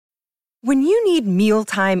When you need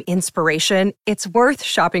mealtime inspiration, it's worth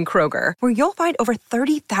shopping Kroger, where you'll find over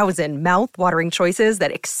 30,000 mouth-watering choices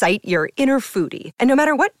that excite your inner foodie. And no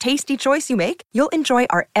matter what tasty choice you make, you'll enjoy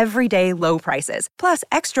our everyday low prices, plus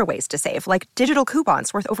extra ways to save, like digital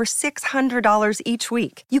coupons worth over $600 each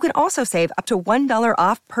week. You can also save up to $1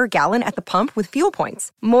 off per gallon at the pump with fuel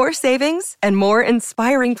points. More savings and more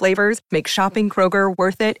inspiring flavors make shopping Kroger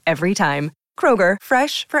worth it every time. Kroger,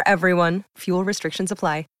 fresh for everyone. Fuel restrictions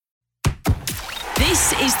apply.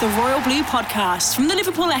 This is the Royal Blue Podcast from the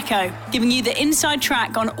Liverpool Echo, giving you the inside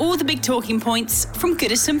track on all the big talking points from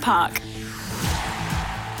Goodison Park.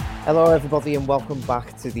 Hello everybody and welcome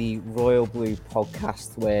back to the Royal Blue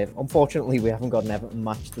Podcast, where unfortunately we haven't got an Everton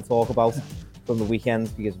match to talk about from the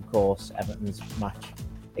weekend because of course Everton's match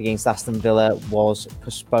against Aston Villa was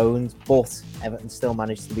postponed, but Everton still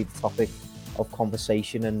managed to be the topic of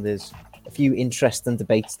conversation, and there's a few interesting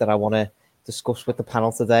debates that I want to discuss with the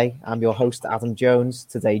panel today. I'm your host, Adam Jones,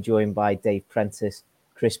 today joined by Dave Prentice,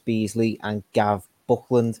 Chris Beasley and Gav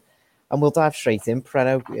Buckland. And we'll dive straight in.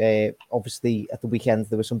 Preno, obviously at the weekend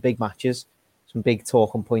there were some big matches, some big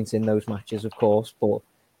talking points in those matches, of course, but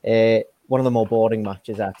one of the more boring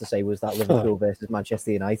matches, I have to say, was that Liverpool versus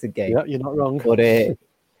Manchester United game. Yeah, you're not wrong.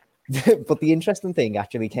 But, but the interesting thing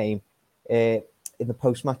actually came in the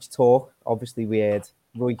post-match talk. Obviously we had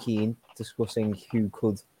Roy Keane discussing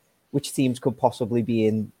which teams could possibly be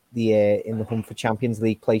in the hunt for Champions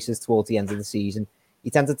League places towards the end of the season. He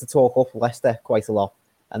tended to talk up Leicester quite a lot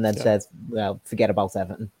and then said, well, forget about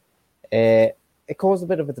Everton. It caused a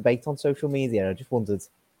bit of a debate on social media. I just wondered,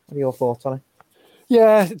 what are your thoughts on it?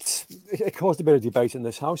 Yeah, it caused a bit of debate in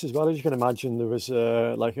this house as well. As you can imagine, there was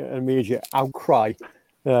like an immediate outcry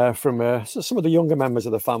from some of the younger members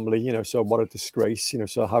of the family, so what a disgrace,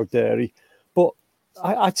 so how dare he. But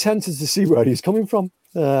I tended to see where he's coming from.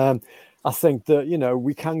 I think that,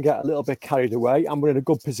 we can get a little bit carried away and we're in a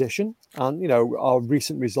good position. And, our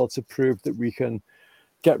recent results have proved that we can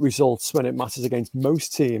get results when it matters against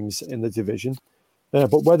most teams in the division.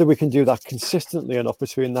 But whether we can do that consistently enough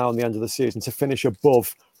between now and the end of the season to finish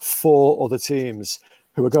above four other teams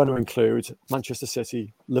who are going to include Manchester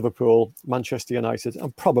City, Liverpool, Manchester United,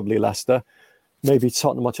 and probably Leicester, maybe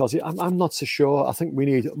Tottenham or Chelsea, I'm not so sure. I think we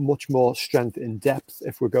need much more strength in depth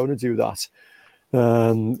if we're going to do that.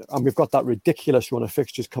 And we've got that ridiculous run of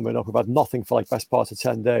fixtures coming up. We've had nothing for best part of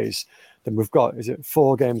 10 days. Then we've got,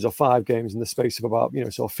 4 games or 5 games in the space of about,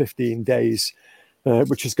 15 days,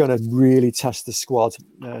 which is going to really test the squad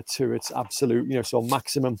to its absolute,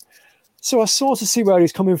 maximum. So I sort of see where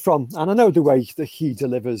he's coming from. And I know the way that he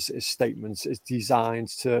delivers his statements is designed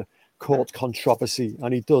to court controversy.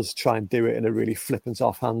 And he does try and do it in a really flippant,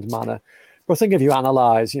 offhand manner. But I think if you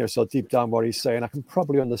analyse, so deep down what he's saying, I can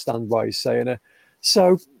probably understand why he's saying it.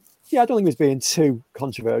 So, yeah, I don't think he's being too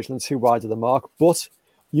controversial and too wide of the mark. But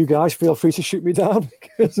you guys feel free to shoot me down.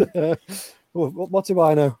 Because, what do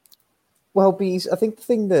I know? Well, Bees, I think the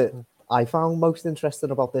thing that I found most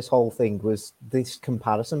interesting about this whole thing was this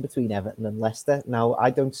comparison between Everton and Leicester. Now,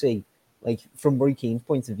 I don't see, from Roy Keane's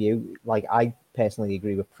point of view, I personally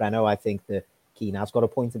agree with Preno. I think that Keane has got a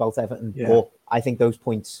point about Everton. Yeah. But I think those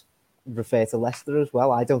points refer to Leicester as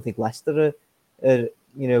well. I don't think Leicester are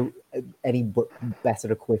any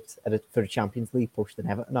better equipped for a Champions League push than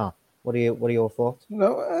Everton are. What are your thoughts?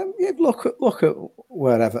 No, look at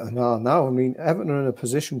where Everton are now. I mean, Everton are in a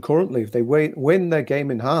position currently, if they win their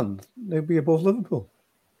game in hand, they'll be above Liverpool.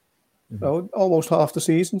 Mm-hmm. Almost half the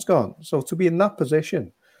season's gone. So to be in that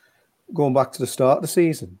position, going back to the start of the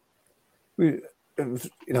season, you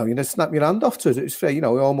snap your hand off to it. It's fair,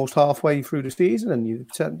 we're almost halfway through the season and you're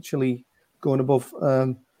potentially going above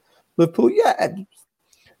Liverpool. Yeah,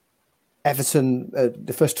 Everton,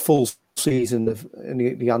 the first full season of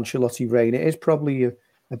the Ancelotti reign, it is probably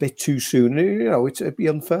a bit too soon. It'd be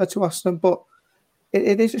unfair to ask them, but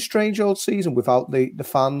it is a strange old season without the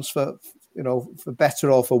fans for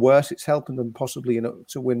better or for worse. It's helping them possibly,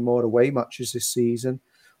 to win more away matches this season.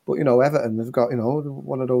 But, Everton, they've got,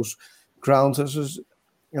 one of those grounds as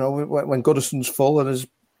when Goodison's full and as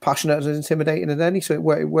passionate and as intimidating as any, so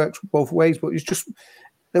it works both ways. But it's just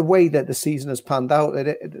the way that the season has panned out.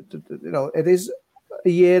 It is a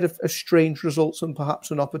year of strange results and perhaps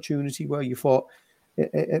an opportunity where you thought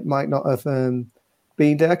it might not have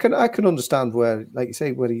been there. I can understand where, like you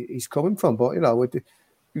say, where he's coming from. But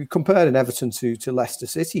comparing Everton to Leicester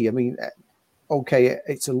City, I mean, okay,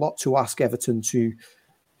 it's a lot to ask Everton to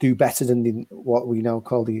do better than what we now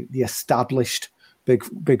call the established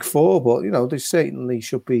big four, but they certainly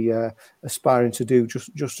should be aspiring to do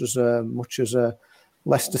just as much as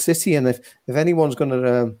Leicester City. And if anyone's going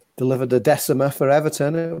to deliver the decima for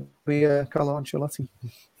Everton, it'll be Carlo Ancelotti.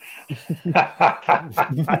 Gavin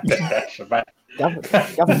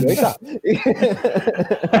knows that.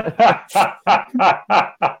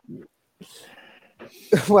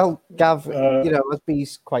 Well, Gav, as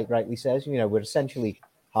Bees quite rightly says, we're essentially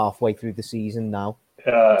halfway through the season now.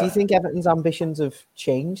 Do you think Everton's ambitions have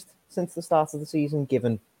changed since the start of the season,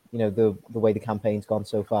 given the way the campaign's gone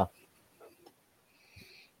so far?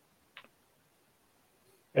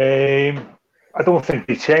 I don't think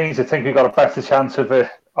they changed. I think we've got a better chance of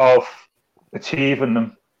achieving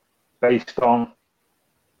them based on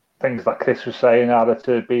things like Chris was saying, added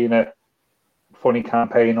to being a funny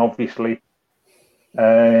campaign, obviously,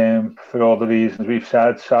 for all the reasons we've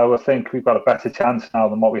said. So I think we've got a better chance now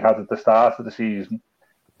than what we had at the start of the season,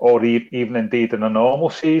 or even indeed in a normal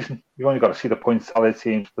season. You've only got to see the points tally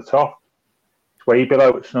teams at the top. It's way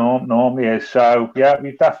below what it normally is. So, yeah,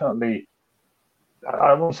 we've definitely...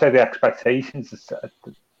 I won't say the expectations is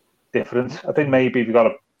different. I think maybe we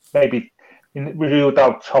ruled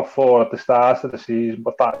out top 4 at the start of the season,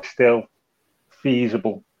 but that's still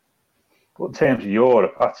feasible. But in terms of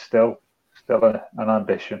Europe, that's still an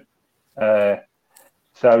ambition. So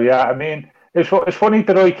yeah, I mean, it's funny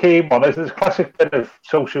the Roy Keane one. There's a classic bit of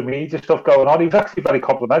social media stuff going on. He was actually very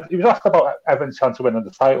complimentary. He was asked about Everton's chance of winning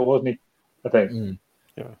the title, wasn't he? I think.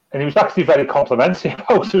 Yeah. And he was actually very complimentary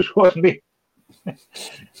about us, wasn't he?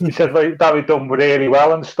 He said that we'd done really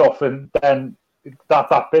well and stuff, and then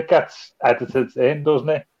that bit gets edited in, doesn't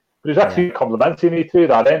it? But he was actually complimenting me through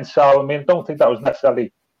that in. So I mean, I don't think that was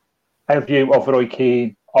necessarily a view of Roy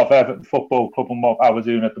Keane of Everton Football Club and what I was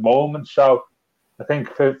doing at the moment. So I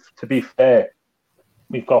think, to be fair,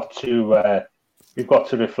 we've got to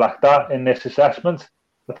reflect that in this assessment.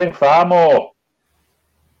 I think far more,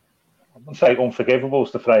 I wouldn't say unforgivable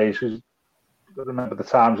is the phrase, because you've got to remember the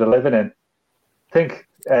times we're living in. I think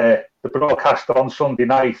the broadcaster on Sunday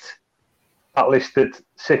night that listed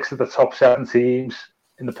 6 of the top 7 teams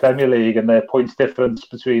in the Premier League and their points difference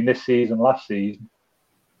between this season and last season,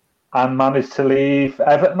 and managed to leave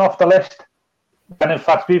Everton off the list. And in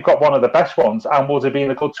fact, we've got one of the best ones, and would have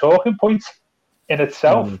been a good talking point in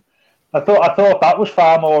itself. I thought that was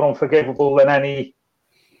far more unforgivable than any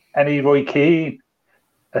Roy Keane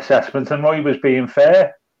assessment, and Roy was being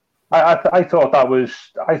fair. I thought that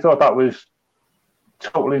was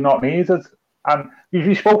totally not needed. And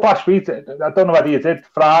we spoke last week. I don't know whether you did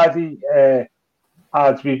Friday.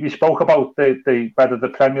 As we spoke about whether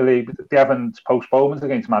the Premier League, the Evans postponement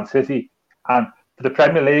against Man City, and for the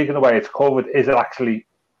Premier League in the way it's covered, is it actually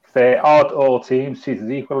fair? Are all teams treated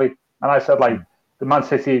equally? And I said, the Man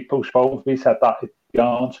City postponement, we said that it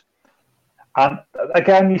aren't. And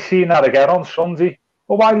again, you've seen that again on Sunday.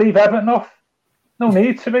 Well, why leave Everton off? No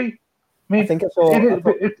need to be. I mean, I think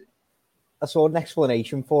I saw an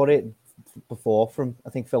explanation for it before from, I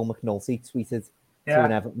think, Phil McNulty tweeted to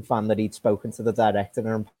an Everton fan that he'd spoken to the director,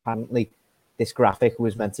 and apparently this graphic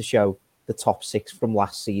was meant to show the top 6 from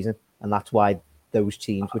last season, and that's why those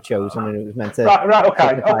teams were chosen, and it was meant to...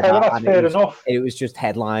 Okay, well, that's fair enough. It was just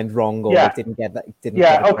headlined wrong, or it didn't get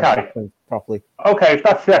properly. Okay, if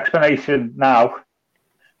that's the explanation now...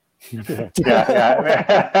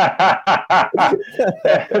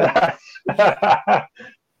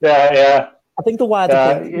 Yeah. I think the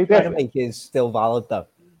wider point you're trying to make is still valid, though.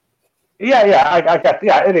 Yeah, I get.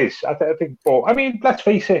 Yeah, it is. I think, but I mean, let's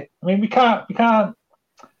face it. I mean, we can't.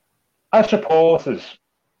 As supporters,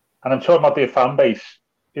 and I'm talking about the fan base.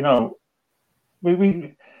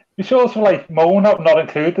 We sort of like moan up not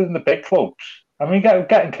included in the big clubs, and we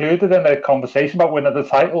get included in the conversation about winning the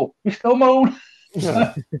title. We still moan. You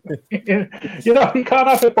can't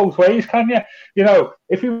have it both ways, can you?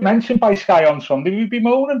 If we were mentioned by Sky on Sunday, we'd be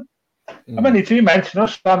moaning. I mean, they do mention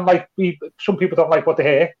us, and some people don't like what they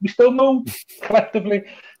hear. We still moan collectively.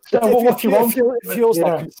 So what do you want? It feels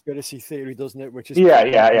like conspiracy theory, doesn't it? Which is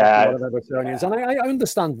yeah. And I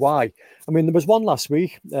understand why. I mean, there was one last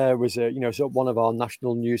week. Was one of our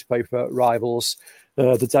national newspaper rivals.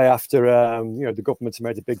 The day after, the government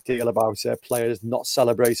made a big deal about players not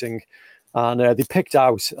celebrating. And they picked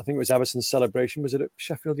out, I think it was Everton's celebration. Was it at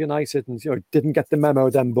Sheffield United? And didn't get the memo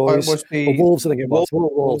then, boys. Or Wolves, I think it was.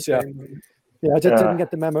 Wolves, yeah. Yeah, I didn't get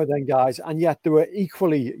the memo then, guys. And yet there were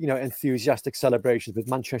equally, enthusiastic celebrations with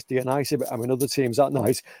Manchester United, other teams that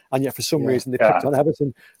night. And yet for some reason they picked on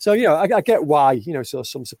Everton. So, I get why, so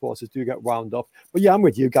some supporters do get wound up. But yeah, I'm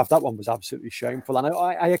with you, Gav. That one was absolutely shameful. And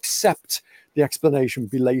I accept the explanation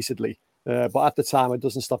belatedly. But at the time, it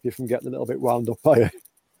doesn't stop you from getting a little bit wound up by it.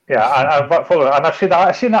 Yeah, and I've seen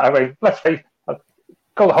that. I mean, let's face it,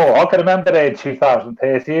 go the whole hog. I remember in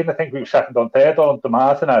 2013, I think we were second on third under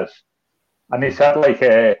Martinez. And he said,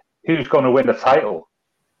 who's going to win the title?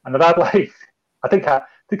 And it had, I think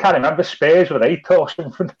they can't remember Spurs with 8 or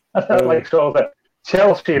something. Like sort of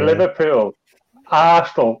Chelsea, Liverpool,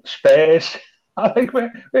 Arsenal, Spurs. I think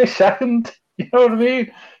we're second. You know what I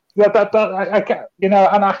mean? I you know,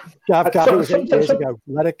 and Gav, it was 8 years ago.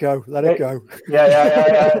 Let it go.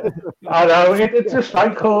 Yeah. I know. It's just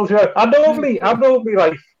like calls. You know, I'm normally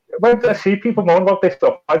like when I see people moan about this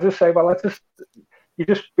stuff, I just say, well, you're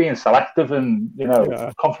just being selective and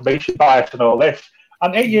confirmation bias and all this.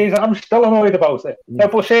 And 8 years, I'm still annoyed about it. No,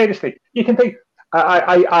 but seriously, you can think.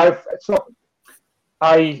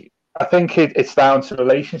 I think it's down to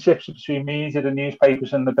relationships between media, the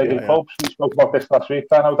newspapers, and the bigger clubs. We spoke about this last week.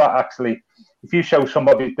 I know that actually, if you show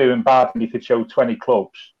somebody doing bad and you could show 20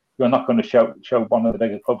 clubs, you're not going to show one of the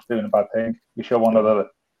bigger clubs doing a bad thing. You show one of the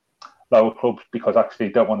lower clubs because actually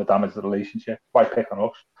you don't want to damage the relationship. Why pick on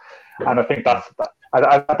us? And I think that's that.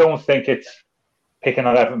 I don't think it's picking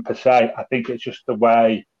on Everton per se. I think it's just the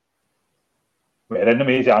way we're in the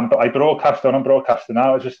media. I broadcast on, I'm broadcasting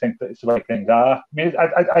now. I just think that it's the way things are. I mean,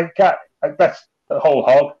 I get that's the whole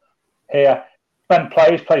hog here. When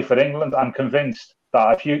players play for England, I'm convinced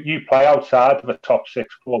that if you play outside of a top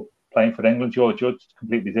 6 club playing for England, you're judged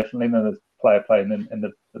completely differently than a player playing in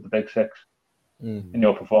the big 6 in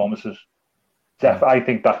your performances. I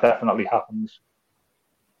think that definitely happens.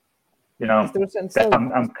 You know,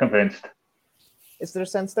 I'm convinced. Is there a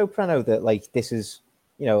sense though, Preno, that like this is,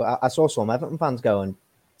 you know, I saw some Everton fans going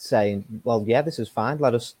saying, well, yeah, this is fine.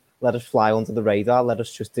 Let us fly under the radar. Let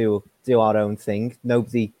us just do our own thing.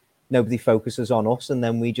 Nobody focuses on us, and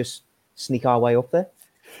then we just sneak our way up there.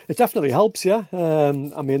 It definitely helps, yeah.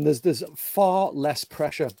 I mean, there's far less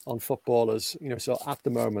pressure on footballers, you know, so at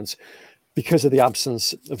the moment, because of the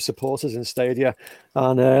absence of supporters in stadia.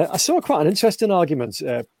 And I saw quite an interesting argument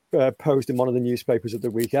posed in one of the newspapers at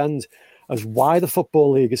the weekend as why the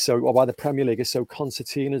Football League is why the Premier League is so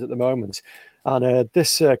concertinaed at the moment. And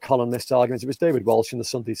this columnist argument, it was David Walsh in the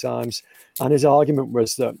Sunday Times, and his argument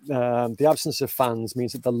was that the absence of fans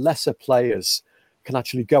means that the lesser players can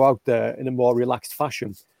actually go out there in a more relaxed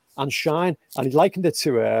fashion and shine. And he likened it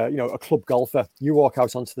to a club golfer. You walk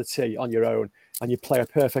out onto the tee on your own and you play a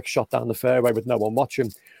perfect shot down the fairway with no one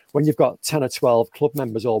watching. When you've got 10 or 12 club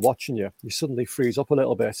members all watching you, you suddenly freeze up a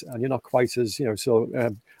little bit and you're not quite as,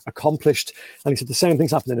 accomplished. And he said the same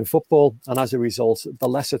thing's happening in football. And as a result, the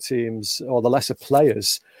lesser teams or the lesser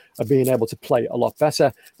players are being able to play a lot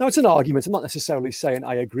better. Now, it's an argument. I'm not necessarily saying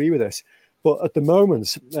I agree with it. But at the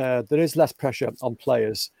moment, there is less pressure on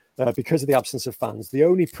players because of the absence of fans. The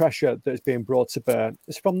only pressure that is being brought to bear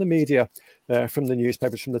is from the media, from the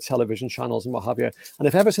newspapers, from the television channels and what have you. And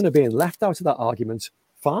if Everton are being left out of that argument,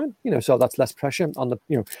 fine, so that's less pressure on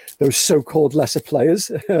those so-called lesser players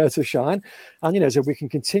to shine. And, so we can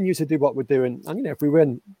continue to do what we're doing. And, if we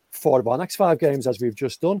win 4 of our next 5 games, as we've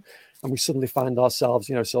just done, and we suddenly find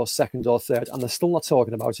ourselves, second or third, and they're still not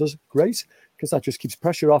talking about us, great, because that just keeps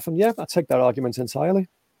pressure off. And yeah, I take that argument entirely.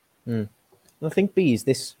 I think, Bees,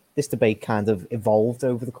 this debate kind of evolved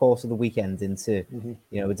over the course of the weekend into,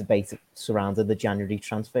 a debate surrounding the January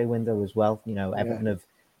transfer window as well. Everton have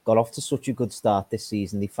got off to such a good start this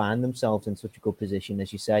season. They find themselves in such a good position,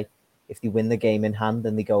 as you say. If they win the game in hand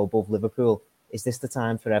and they go above Liverpool, is this the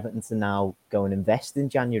time for Everton to now go and invest in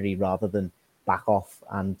January rather than back off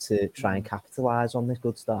and to try and capitalise on this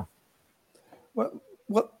good start? Well,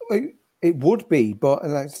 it would be, but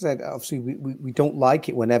like I said, obviously we don't like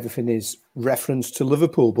it when everything is referenced to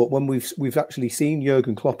Liverpool. But when we've actually seen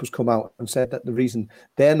Jurgen Klopp has come out and said that the reason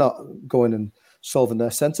they're not going and solving their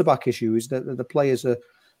centre-back issue is that the players are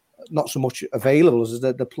not so much available as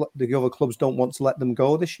that the other clubs don't want to let them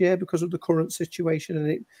go this year because of the current situation. And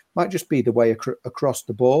it might just be the way across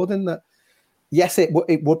the board. And that, yes, it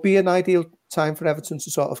would be an ideal time for Everton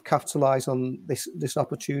to sort of capitalise on this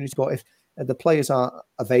opportunity. But if the players aren't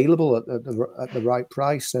available at the right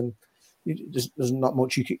price, then there's not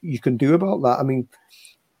much you can do about that. I mean,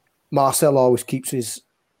 Marcel always keeps his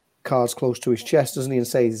cards close to his chest, doesn't he, and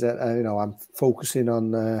says that I'm focusing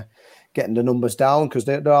on getting the numbers down because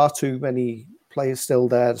there are too many players still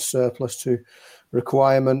there, surplus to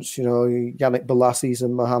requirements. Yannick Bolassis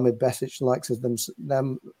and Mohamed Besic, likes of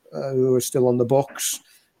them who are still on the books.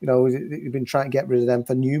 You've been trying to get rid of them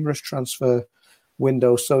for numerous transfer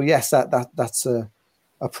windows. So yes, that's a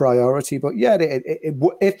priority. But yeah,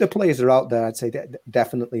 if the players are out there, I'd say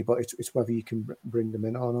definitely. But it's whether you can bring them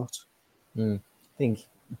in or not. I think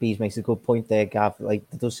Bees makes a good point there, Gav. Like,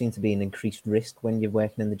 there does seem to be an increased risk when you're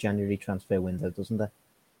working in the January transfer window, doesn't there?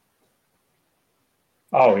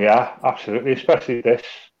 Oh yeah, absolutely. Especially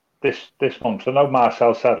this month. I know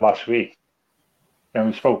Marcel said last week, and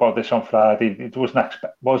we spoke about this on Friday. It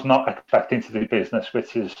was not expecting to do business,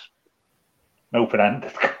 which is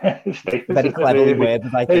open-ended statement. Very cleverly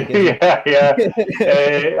worded, I think.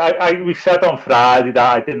 We said on Friday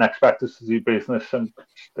that I didn't expect us to do business, and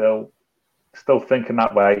still thinking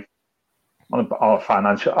that way on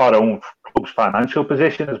our own club's financial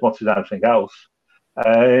position as much as anything else.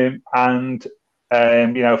 If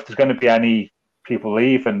there's going to be any people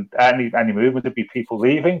leaving, any movement, there'd be people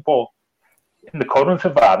leaving, but in the current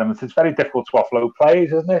environment, it's very difficult to offload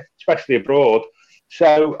players, isn't it? Especially abroad.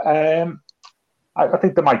 So I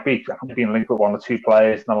think there might be, I've been linked with one or two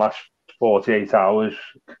players in the last 48 hours.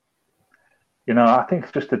 I think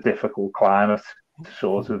it's just a difficult climate to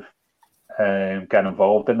sort of get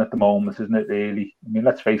involved in at the moment, isn't it, really? I mean,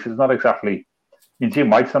 let's face it, it's not exactly, Jim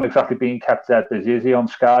White's not exactly being kept that busy, is he, on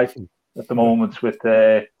Sky at the moment with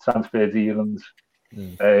transfer dealings?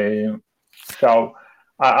 So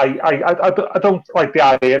I don't like the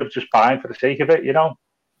idea of just buying for the sake of it,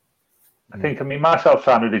 I mean, Marcel's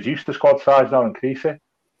trying to reduce the squad size, not increase it.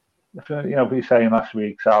 We were saying last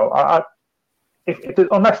week. So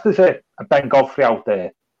unless there's a Ben Godfrey out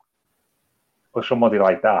there or somebody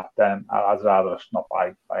like that, then I'd rather us not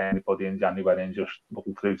buy anybody in January and just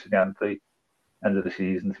looking through to the end of the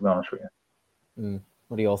season, to be honest with you.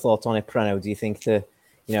 What are your thoughts on it, Preno? Do you think that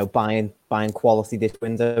buying quality this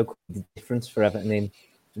window could be the difference for Everton in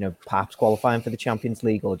perhaps qualifying for the Champions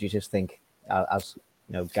League, or do you just think, as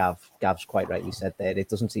Gav's quite rightly said there, it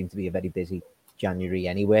doesn't seem to be a very busy January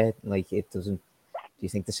anywhere? Like, it doesn't. Do you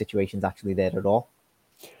think the situation's actually there at all?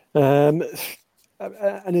 An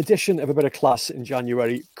addition of a bit of class in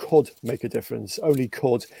January could make a difference. Only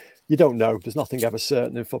could. You don't know. There's nothing ever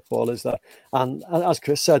certain in football, is there? And as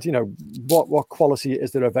Chris said, what quality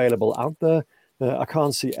is there available out there? I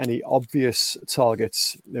can't see any obvious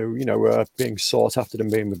targets, being sought after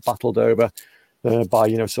and being battled over by,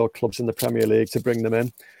 clubs in the Premier League to bring them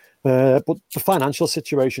in. But the financial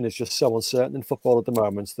situation is just so uncertain in football at the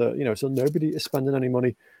moment that, so nobody is spending any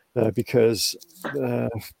money because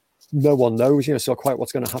no one knows, so quite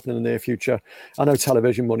what's going to happen in the near future. I know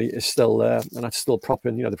television money is still there, and that's still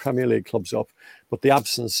propping, the Premier League clubs up. But the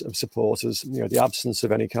absence of supporters, the absence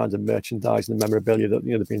of any kind of merchandise and memorabilia that,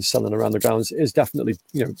 they've been selling around the grounds is definitely,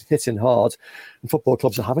 hitting hard. And football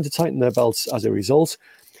clubs are having to tighten their belts as a result.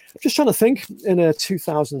 I'm just trying to think, in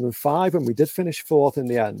 2005, when we did finish fourth in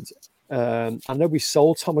the end, I know we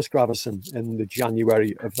sold Thomas Gravesen in the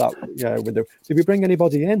January of that window. Did we bring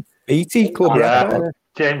anybody in? Beattie, club record.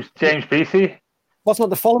 James Beattie. Wasn't that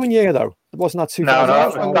the following year, though? Wasn't that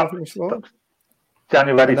 2005? No,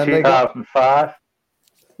 January 2005.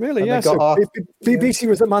 Really, yeah. So Beattie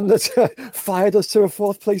was the man that fired us to a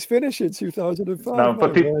fourth place finish in 2005. No,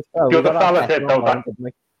 but the other fella did, though.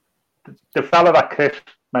 The fella that Chris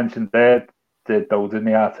mentioned there did, though, didn't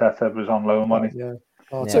he? Arteta was on loan money. Yeah.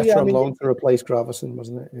 On loan to replace Gravesen,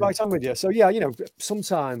 wasn't it? Yeah. Right, I'm with you. So,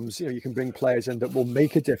 sometimes, you can bring players in that will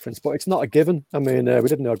make a difference, but it's not a given. I mean, we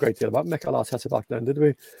didn't know a great deal about Mikel Arteta back then, did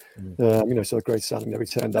we? So a great signing that he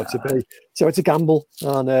turned out to be. So it's a gamble,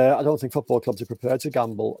 and I don't think football clubs are prepared to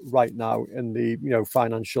gamble right now in the,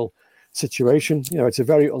 financial situation. It's a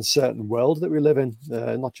very uncertain world that we live in,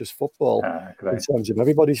 not just football, in terms of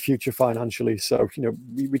everybody's future financially. So,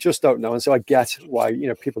 we just don't know. And so I get why,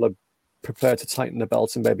 people are prepared to tighten the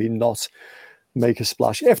belts and maybe not make a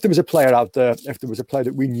splash. If there was a player out there, if there was a player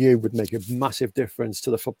that we knew would make a massive difference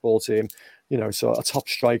to the football team, so a top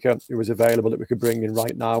striker who was available that we could bring in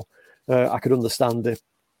right now, I could understand it.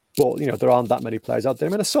 But, there aren't that many players out there.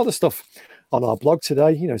 I mean, I saw the stuff on our blog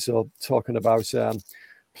today, so talking about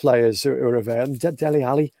players who are available. Dele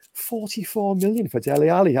Alli, 44 million for Dele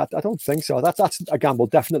Alli. I don't think so. That's a gamble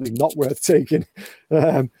definitely not worth taking.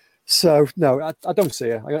 So, no, I don't see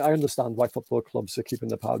it. I understand why football clubs are keeping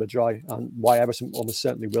the powder dry and why Everton almost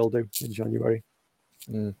certainly will do in January.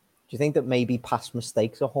 Do you think that maybe past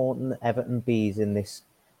mistakes are haunting Everton bees in this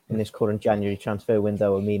current January transfer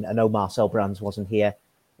window? I mean, I know Marcel Brands wasn't here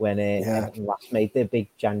when Everton last made their big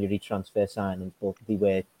January transfer signings, but they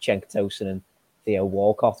were Cenk Tosun and Theo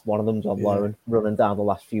Walcott. One of them's on loan, running down the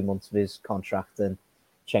last few months of his contract, and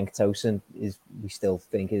Cenk Tosun we still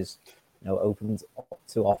think is open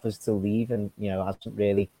to offers to leave, and hasn't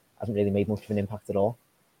really made much of an impact at all.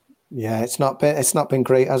 Yeah, it's not been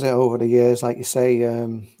great, has it, over the years? Like you say,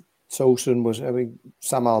 Tosun was. I mean,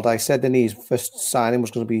 Sam Allardyce said that his first signing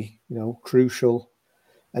was going to be crucial,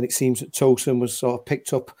 and it seems that Tosun was sort of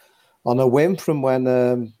picked up on a whim from when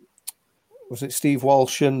was it Steve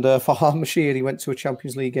Walsh and Farhad Moshiri? He went to a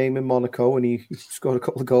Champions League game in Monaco and he scored a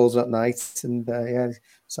couple of goals that night, and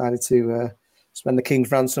decided to spend the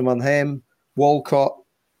king's ransom on him. Walcott,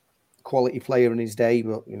 quality player in his day,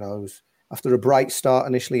 but it was after a bright start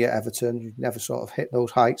initially at Everton, he never sort of hit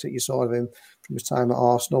those heights that you saw of him from his time at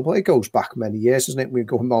Arsenal, but it goes back many years, doesn't it? We're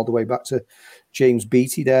going all the way back to James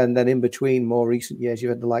Beattie there, and then in between more recent years, you've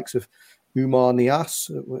had the likes of Umar Niasse,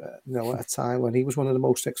 at a time when he was one of the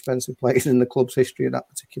most expensive players in the club's history at that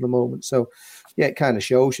particular moment. So, yeah, it kind of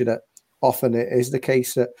shows you that often it is the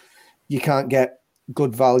case that you can't get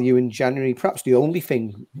good value in January. Perhaps the only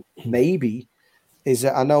thing, maybe, is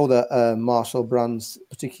that I know that Marcel Brands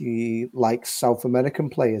particularly likes South American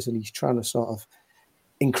players, and he's trying to sort of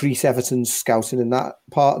increase Everton's scouting in that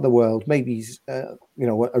part of the world. Maybe he's, a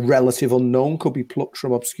relative unknown, could be plucked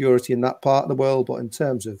from obscurity in that part of the world, but in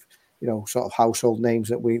terms of sort of household names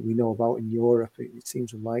that we know about in Europe, it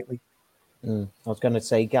seems unlikely. I was going to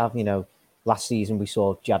say, Gav, last season we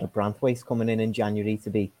saw Jadon Branthwaite coming in January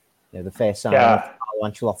to be, the first signing of Carlo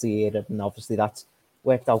Ancelotti era, and obviously that's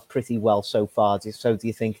worked out pretty well so far. So do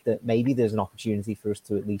you think that maybe there's an opportunity for us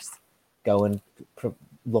to at least go and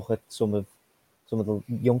look at some of the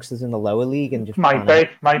youngsters in the lower league and just might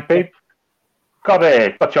be.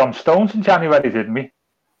 Got John Stones in January, didn't we?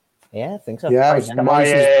 Yeah, I think so. Yeah, it was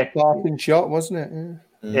starting shot, wasn't it?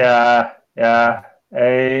 Yeah.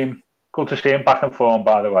 Good to see him back in form,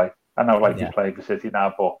 by the way. I know, he played for City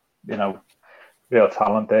now, but real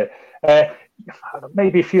talent there.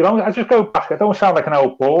 Maybe a few long. I just go back. I don't sound like an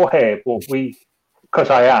old bore here, but because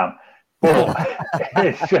I am. But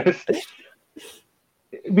it's just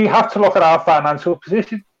we have to look at our financial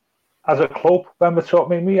position as a club when we're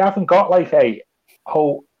talking. We haven't got like a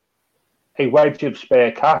wedge of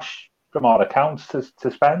spare cash from our accounts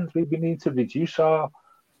to spend. We need to reduce our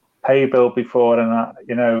pay bill before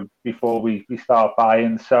we start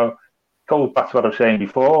buying. So goes back to what I was saying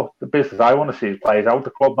before. The business I want to see is players out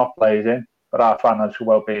the club, not players in. But our financial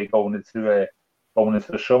well-being going into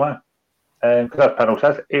the summer, because as Pedro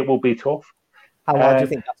says, it will be tough. How long do you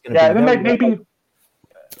think that's going to be? Maybe.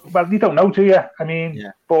 Well, you don't know, do you?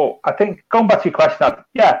 But I think going back to your question,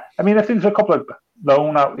 if there's a couple of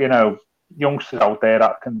loan out, youngsters out there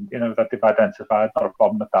that can, that they've identified, not a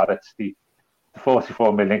problem with that. It's the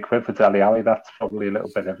 44 million quid for Dele Alli. That's probably a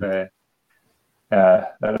little bit of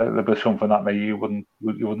something that maybe you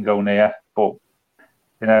wouldn't go near. But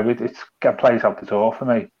it's get players out the door for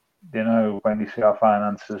me. When you see our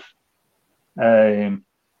finances, and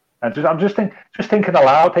I'm just thinking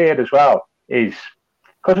aloud here as well. Is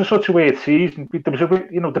because it's such a weird season. There was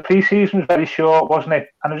the pre-season was very short, wasn't it?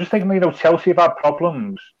 And I'm just thinking, Chelsea have had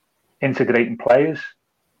problems integrating players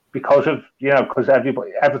because of because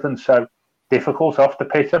everything's so difficult off the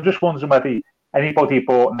pitch. I'm just wondering whether anybody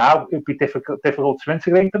bought now it would be difficult to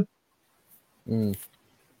integrate them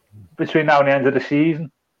between now and the end of the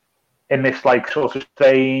season in this sort of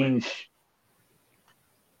strange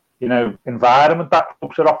environment that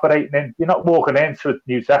clubs are operating in. You're not walking into a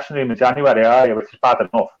new dressing room in January, are you? Which is bad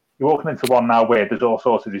enough. You're walking into one now where there's all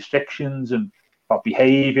sorts of restrictions and about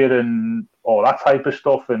behaviour and all that type of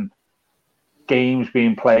stuff, and games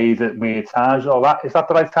being played at weird times and all that. Is that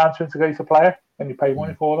the right time to integrate a player when you pay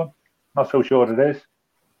money for them? Not so sure it is.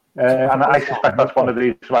 And I suspect that's one of the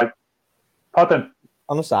reasons why. Pardon?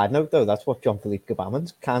 On a side note, though, that's what Jean-Philippe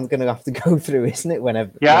Gbamin's going to have to go through, isn't it?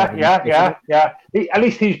 Whenever. Yeah. At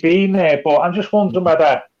least he's been there, but I'm just wondering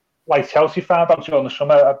whether, like Chelsea found out during the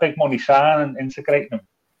summer, a big money sign and integrating them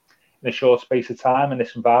in a short space of time in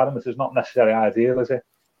this environment is not necessarily ideal, is it?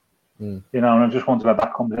 And I'm just wondering whether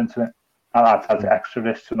that comes into it. And that adds extra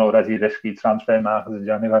risk to an already risky transfer market in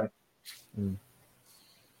January.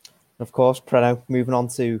 Of course, Preno, moving on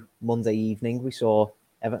to Monday evening, we saw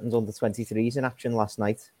Everton's under-23s in action last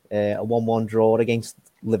night. A 1-1 draw against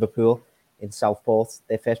Liverpool in Southport.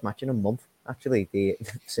 Their first match in a month, actually,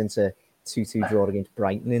 since a 2-2 draw against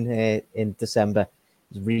Brighton in December.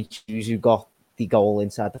 It was Reece Hughes who got the goal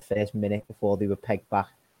inside the first minute before they were pegged back.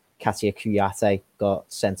 Katia Kouyaté got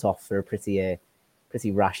sent off for a pretty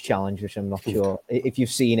rash challenge, which I'm not sure. If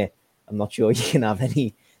you've seen it, I'm not sure you can have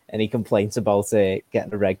any complaints about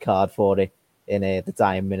getting a red card for it in the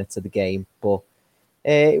dying minutes of the game. But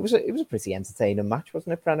it was a pretty entertaining match,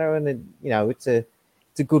 wasn't it, Preno? And it's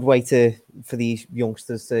a good way for these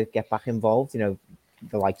youngsters to get back involved. The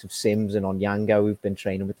likes of Sims and Onyango, who've been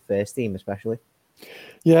training with the first team, especially.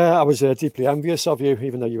 Yeah, I was deeply envious of you,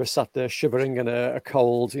 even though you were sat there shivering in a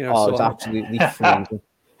cold. It was absolutely freezing.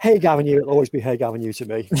 Hey Gavin, you will always be Hey Gavin, you to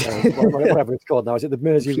me. Whatever it's called now. Is it the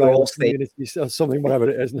Merseyrail community or something, whatever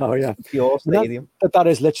it is now? Yeah. Pure Stadium. That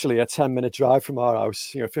is literally a 10-minute drive from our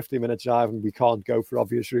house, 15-minute drive, and we can't go for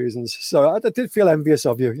obvious reasons. So I did feel envious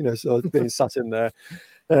of you, so being sat in there.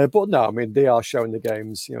 But no, I mean, they are showing the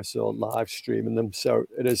games, so live streaming them. So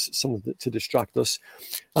it is something to distract us.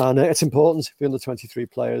 And it's important for the under-23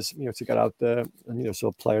 players, to get out there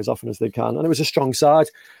and, play as often as they can. And it was a strong side.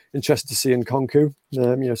 interested to see Nkunku,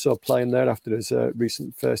 sort of playing there after his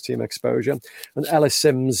recent first team exposure. And Ellis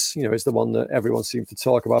Sims, is the one that everyone seems to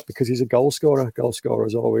talk about because he's a goal scorer. Goal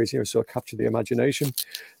scorers always, sort of capture the imagination.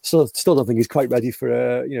 So still don't think he's quite ready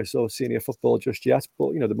for, sort of senior football just yet.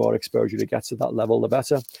 But, the more exposure he gets at that level, the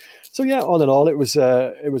better. So, yeah, all in all, it was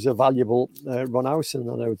a valuable run out. And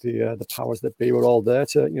I know the powers that be were all there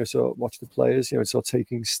to, sort of watch the players, sort of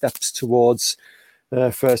taking steps towards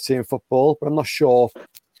first team football. But I'm not sure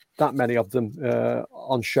that many of them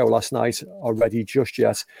on show last night are ready just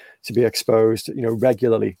yet to be exposed,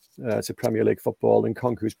 regularly to Premier League football. And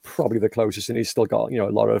Nkunku's probably the closest, and he's still got, a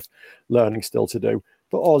lot of learning still to do.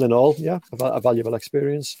 But all in all, yeah, a valuable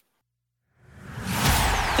experience.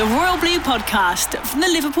 The Royal Blue Podcast from the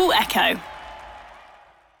Liverpool Echo.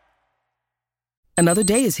 Another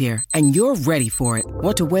day is here, and you're ready for it.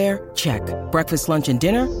 What to wear? Check. Breakfast, lunch, and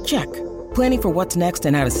dinner? Check. Planning for what's next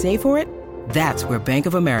and how to save for it? That's where Bank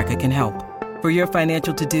of America can help. For your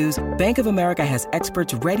financial to-dos, Bank of America has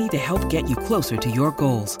experts ready to help get you closer to your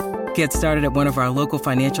goals. Get started at one of our local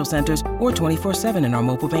financial centers or 24/7 in our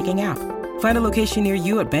mobile banking app. Find a location near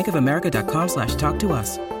you at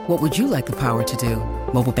bankofamerica.com/talktous. What would you like the power to do?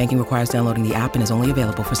 Mobile banking requires downloading the app and is only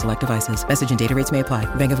available for select devices. Message and data rates may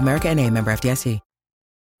apply. Bank of America N.A., member FDIC.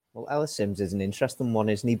 Well, Ellis Sims is an interesting one,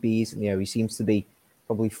 isn't he? He seems to be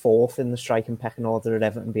probably fourth in the striking pecking order at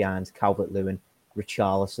Everton behind Calvert-Lewin,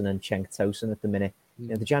 Richarlison and Cenk Tosun at the minute.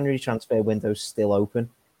 The January transfer window's still open.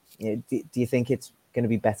 Do you think it's going to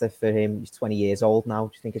be better for him? He's 20 years old now.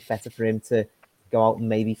 Do you think it's better for him to go out and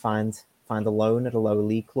maybe find a loan at a lower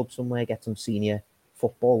league club somewhere, get some senior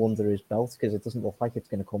football under his belt? Because it doesn't look like it's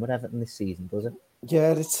going to come at Everton this season, does it?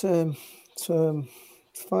 Yeah, it's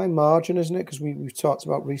fine margin, isn't it? Because we've talked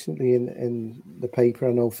about recently in the paper,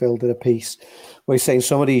 I know Phil did a piece where he's saying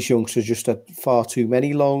some of these youngsters just had far too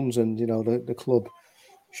many loans, and the club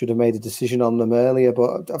should have made a decision on them earlier.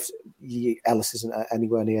 But Ellis isn't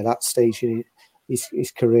anywhere near that stage in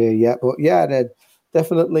his career yet. But yeah,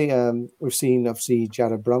 definitely we've seen obviously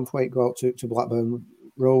Jared Branthwaite go out to Blackburn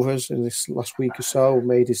Rovers in this last week or so,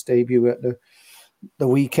 made his debut at the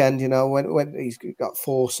weekend, when he's got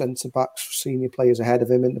four centre-backs, senior players ahead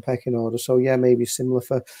of him in the pecking order. So, yeah, maybe similar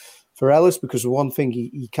for Ellis, because the one thing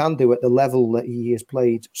he can do at the level that he has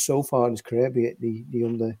played so far in his career, be it the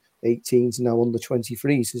under-18s, now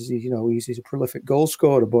under-23s, is, he's a prolific goal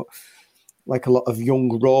scorer. But like a lot of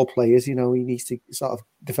young, raw players, he needs to sort of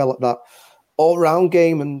develop that all-round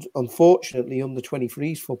game, and unfortunately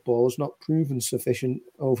under-23s football has not proven sufficient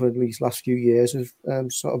over these last few years of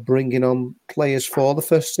sort of bringing on players for the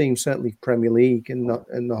first team, certainly Premier League and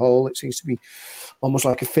the whole. It seems to be almost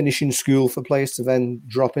like a finishing school for players to then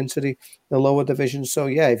drop into the lower divisions. So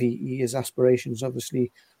yeah, if he has aspirations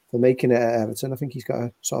obviously for making it at Everton, I think he's got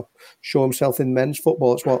to sort of show himself in men's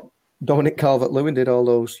football. It's what Dominic Calvert-Lewin did all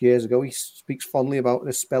those years ago. He speaks fondly about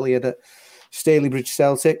the spell he had at Stalybridge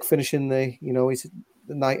Celtic, finishing the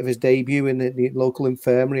night of his debut in the local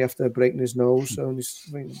infirmary after breaking his nose. So he's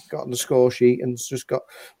got on the score sheet and just got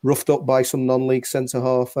roughed up by some non-league centre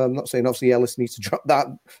half. I'm not saying obviously Ellis needs to drop that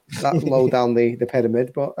low down the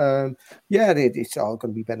pyramid, but it's all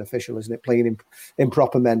going to be beneficial, isn't it? Playing in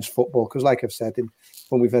proper men's football, because like I've said,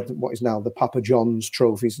 when we've had what is now the Papa John's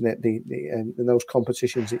trophies, isn't it? In those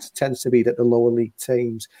competitions, it tends to be that the lower league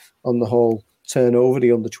teams on the whole turn over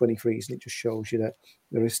the under-23s, and it just shows you that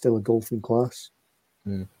there is still a golfing class.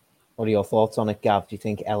 What are your thoughts on it, Gav? Do you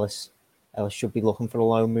think Ellis should be looking for a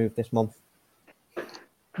loan move this month?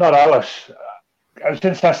 Not Ellis. I was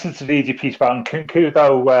interested to read your piece about Nkunku,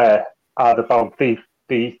 though, about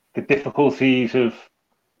the difficulties of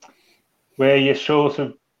where you're sort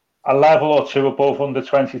of a level or two above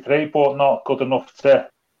under-23, but not good enough to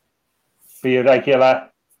be a regular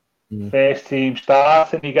first team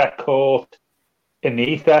start, and you get caught in the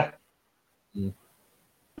ether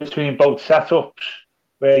between both setups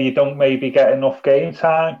where you don't maybe get enough game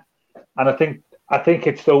time. And I think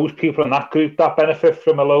it's those people in that group that benefit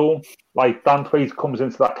from a loan. Like Branthwaite comes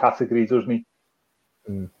into that category, doesn't he?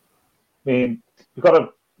 I mean, you've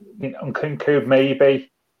got Nkunku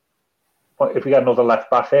maybe, but if we get another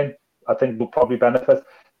left back in, I think we'll probably benefit.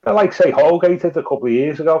 But like say Holgate did a couple of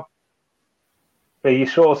years ago, where you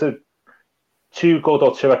sort of too good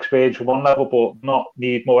or too experienced at one level, but not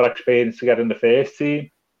need more experience to get in the first team.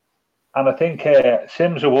 And I think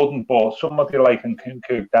Sims wouldn't, but somebody like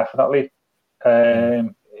Nkunku definitely.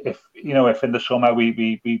 If in the summer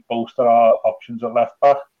we bolster our options at left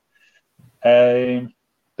back,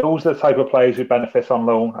 those are the type of players who benefit on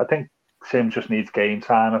loan. I think Sims just needs game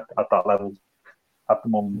time at that level at the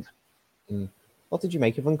moment. What did you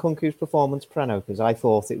make of Nkunku's performance, Preno? Because I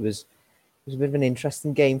thought it was was a bit of an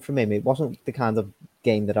interesting game from him. It wasn't the kind of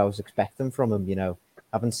game that I was expecting from him.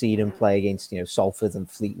 Haven't seen him play against Salford and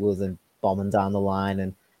Fleetwood and bombing down the line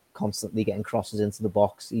and constantly getting crosses into the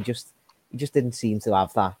box. He just didn't seem to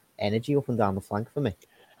have that energy up and down the flank for me.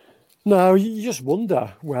 No, you just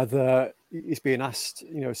wonder whether he's being asked,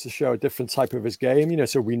 to show a different type of his game.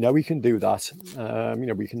 So we know he can do that. We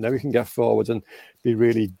know he can get forward and be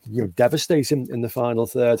really, devastating in the final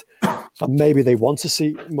third. And maybe they want to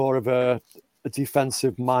see more of a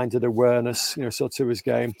defensive-minded awareness, to his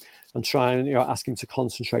game, and try and ask him to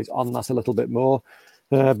concentrate on that a little bit more.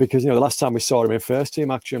 Because the last time we saw him in first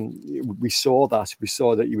team action, we saw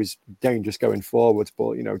that he was dangerous going forward,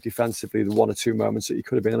 but defensively, the one or two moments that he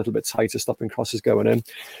could have been a little bit tighter, stopping crosses going in.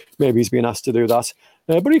 Maybe he's been asked to do that.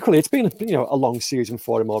 But equally, it's been a long season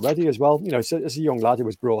for him already as well. So as a young lad who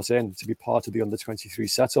was brought in to be part of the under-23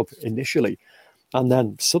 setup initially, and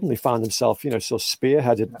then suddenly found himself,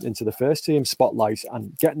 spearheaded into the first team spotlight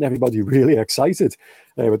and getting everybody really excited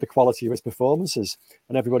with the quality of his performances,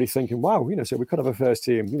 and everybody thinking, wow, so we could have a first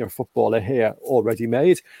team, footballer here already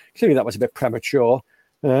made. Clearly that was a bit premature,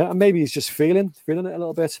 and maybe he's just feeling it a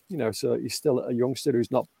little bit, so he's still a youngster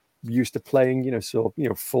who's not used to playing,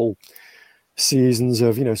 full seasons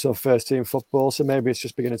of first team football. So maybe it's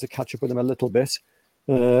just beginning to catch up with him a little bit.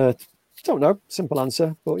 Don't know, simple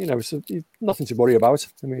answer, but so nothing to worry about.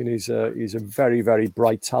 I mean, he's a very, very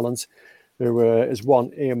bright talent who is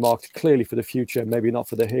one earmarked clearly for the future, maybe not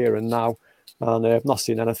for the here and now. And I've not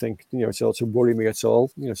seen anything, to worry me at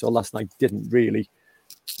all. So last night didn't really,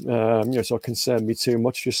 concern me too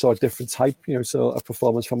much. Just saw a different type, of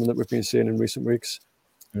performance from him that we've been seeing in recent weeks.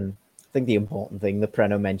 I think the important thing that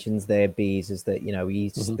Preno mentions there, Bees, is that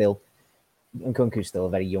he's still, and Nkunku's still a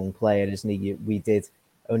very young player, isn't he? We did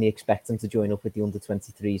only expect him to join up with the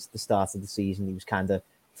under-23s at the start of the season. He was kind of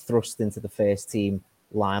thrust into the first team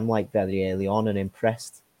limelight very early on and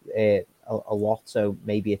impressed a lot. So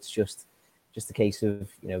maybe it's just a case of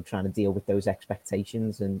trying to deal with those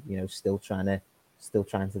expectations and still trying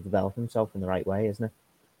to develop himself in the right way, isn't it?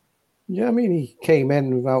 Yeah, I mean, he came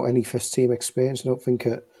in without any first team experience. I don't think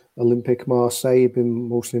at Olympique Marseille he'd been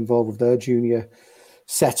mostly involved with their junior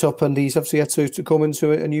setup, and he's obviously had to come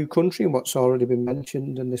into a new country, and what's already been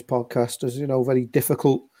mentioned in this podcast as very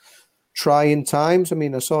difficult, trying times. I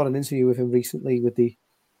mean, I saw an interview with him recently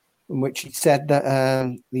in which he said that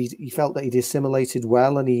he felt that he'd assimilated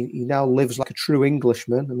well, and he now lives like a true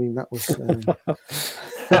Englishman. I mean, that was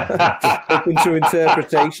open to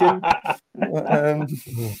interpretation.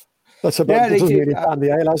 That's about really fan the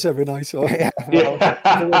alehouse every night. So.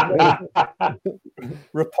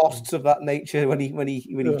 Reports of that nature when he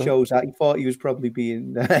chose that. He thought he was probably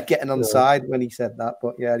being getting on side when he said that,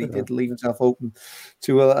 but he did leave himself open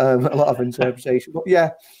to a lot of interpretation.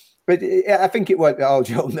 But I think it won't be all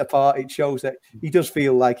joking apart. It shows that he does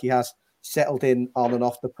feel like he has settled in on and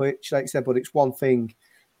off the pitch, like I said. But it's one thing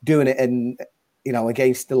doing it in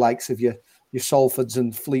against the likes of your Salfords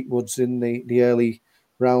and Fleetwoods in the early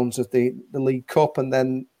rounds of the League Cup, and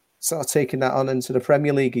then sort of taking that on into the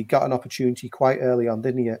Premier League. He got an opportunity quite early on,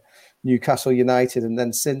 didn't he, at Newcastle United, and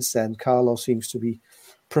then since then Carlo seems to be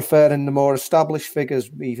preferring the more established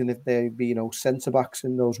figures, even if they be centre backs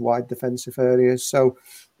in those wide defensive areas. So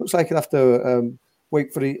looks like he'll have to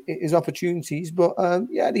wait for his opportunities, but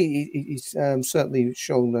he's certainly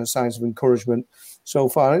shown signs of encouragement so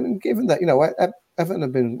far, and given that Everton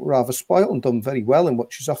have been rather spoiled and done very well in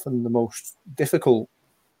which is often the most difficult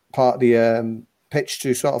part of the pitch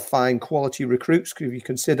to sort of find quality recruits. If you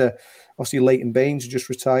consider, obviously, Leighton Baines just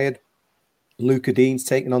retired, Luca Dean's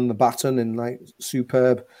taken on the baton in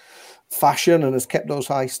superb fashion and has kept those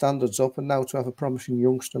high standards up, and now to have a promising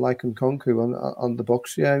youngster like Nkunku on the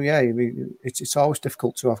books, I mean, it's always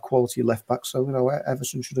difficult to have quality left back. So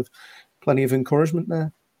Everton should have plenty of encouragement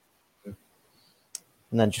there.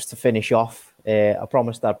 And then just to finish off, I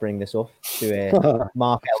promised I'd bring this up to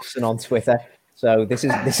Mark Elson on Twitter. So this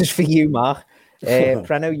is for you, Mark.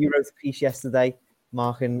 Preno, you wrote a piece yesterday,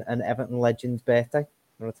 Mark and Everton legend's birthday.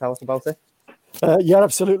 You want to tell us about it? Yeah,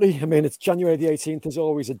 absolutely. I mean, it's January the 18th is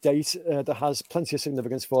always a date that has plenty of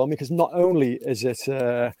significance for me, because not only is it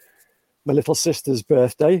my little sister's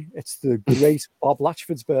birthday, it's the great Bob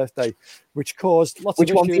Latchford's birthday, which caused lots of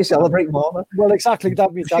issues. Which one do you celebrate more? Well, exactly.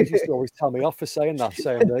 That means Dad used to always tell me off for saying that,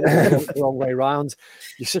 saying the wrong way round.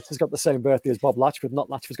 Your sister's got the same birthday as Bob Latchford, not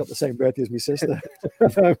Latchford's got the same birthday as my sister.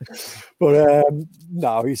 But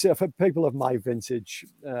no, you see, for people of my vintage,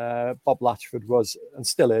 Bob Latchford was and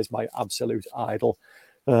still is my absolute idol.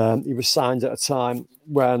 He was signed at a time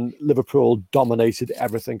when Liverpool dominated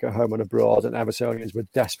everything at home and abroad, and Evertonians were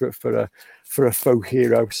desperate for a faux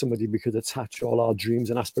hero, somebody we could attach all our dreams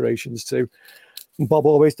and aspirations to. And Bob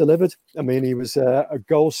always delivered. I mean, he was a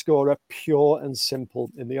goal scorer, pure and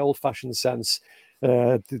simple in the old-fashioned sense.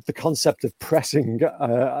 The concept of pressing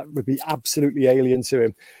would be absolutely alien to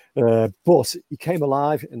him. But he came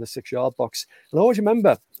alive in the 6-yard box. And I always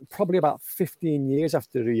remember, probably about 15 years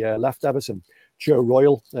after he left Everton, Joe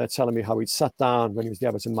Royle telling me how he'd sat down when he was the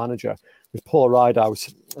Everton manager with Paul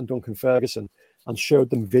Rideout and Duncan Ferguson and showed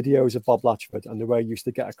them videos of Bob Latchford and the way he used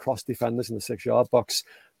to get across defenders in the 6-yard box,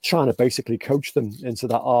 trying to basically coach them into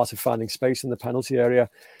that art of finding space in the penalty area.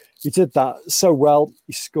 He did that so well.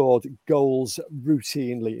 He scored goals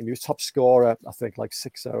routinely. And he was top scorer, I think, like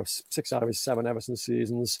six out of his 7 Everton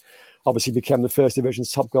seasons. Obviously became the First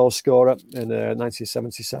Division's top goal scorer in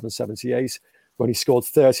 1977-78 when he scored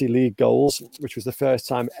 30 league goals, which was the first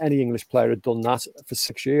time any English player had done that for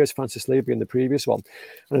 6 years, Francis Lee being the previous one.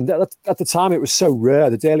 And at the time, it was so rare.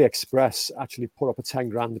 The Daily Express actually put up a 10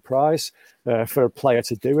 grand prize for a player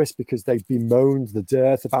to do it because they bemoaned the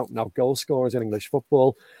dearth about now goal scorers in English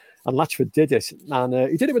football. And Latchford did it.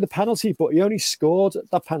 And he did it with a penalty, but he only scored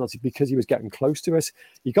that penalty because he was getting close to it.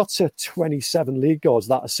 He got to 27 league goals,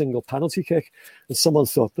 that a single penalty kick. And someone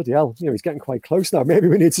thought, bloody hell, he's getting quite close now. Maybe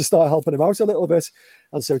we need to start helping him out a little bit.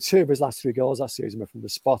 And so 2 of his last 3 goals that season were from the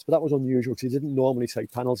spot. But that was unusual because he didn't normally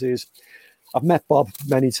take penalties. I've met Bob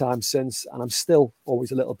many times since, and I'm still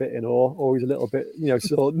always a little bit in awe, always a little bit,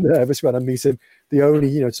 sort of nervous when I meet him. The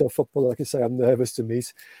only, sort of footballer I can say I'm nervous to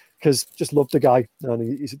meet. Because just loved the guy.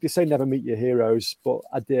 And they say never meet your heroes, but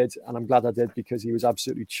I did. And I'm glad I did because he was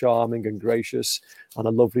absolutely charming and gracious and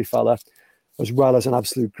a lovely fella, as well as an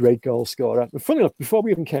absolute great goal scorer. And funny enough, before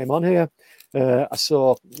we even came on here, I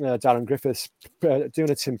saw Darren Griffiths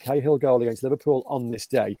doing a Tim Cahill goal against Liverpool on this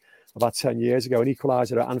day about 10 years ago, an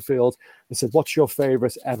equaliser at Anfield. And said, what's your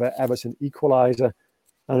favourite ever Everton equaliser?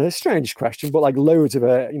 And a strange question, but like loads of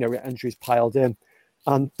entries piled in.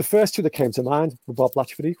 And the first 2 that came to mind were Bob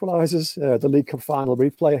Latchford equalisers. The League Cup final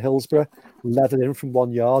replay, Hillsborough, led it in from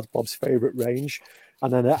 1 yard, Bob's favourite range.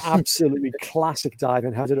 And then an absolutely classic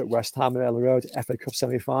diving header at West Ham at Ellen Road, FA Cup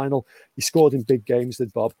semi-final. He scored in big games,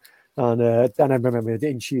 did Bob. And then I remember the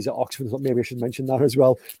inches at Oxford. I thought maybe I should mention that as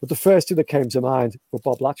well. But the first 2 that came to mind were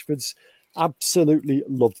Bob Latchford's. Absolutely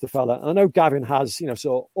loved the fella. And I know Gavin has,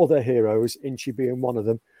 so other heroes, Inchy being one of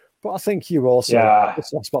them. But I think you also have a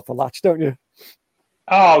soft spot for Latch, don't you?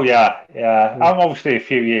 Oh, yeah. I'm obviously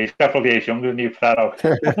several years younger than you, Fredo.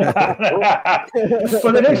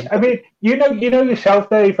 But it is, I mean, you know yourself,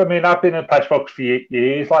 Dave. I mean, I've been in press box for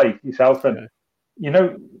years, like yourself, and,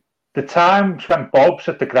 the times when Bob's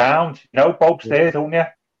at the ground, Bob's there, don't you?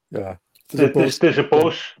 Yeah. There's a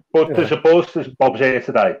buzz, but there's a buzz, Bob's here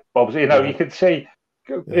today. Bob's, you can see,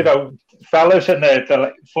 fellas in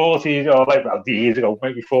the 40s, or years ago,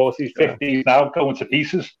 maybe 40s, 50s now, going to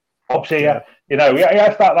pieces. Bob's here, he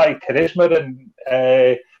has that like charisma and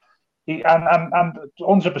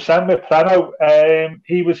 100% with Prano.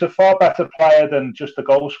 He was a far better player than just a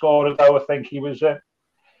goal scorer, though. I think he was.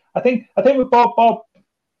 I think with Bob,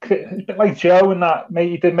 a bit like Joe in that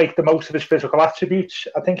he did make the most of his physical attributes.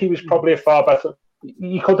 I think he was probably a far better.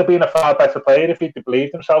 He could have been a far better player if he'd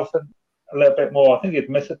believed himself a little bit more. I think he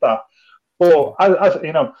admitted that. But as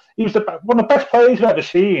he was one of the best players I've ever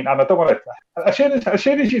seen, and I don't want to. As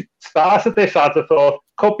soon as you started this, I thought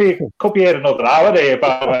could be here another hour here.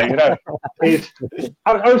 But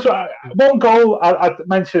one goal I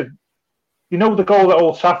mentioned. The goal at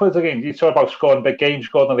Old Trafford again. You talk about scoring big games. He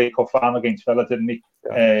scored in the League Cup final against Villa, didn't he?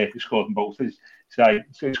 He scored in both. So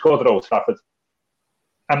he scored at Old Trafford,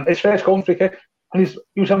 and his first goal free kick. And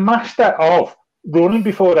he was a master of running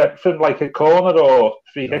before that from like a corner or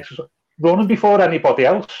free kicks. Running before anybody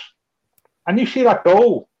else, and you see that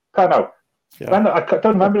goal, I don't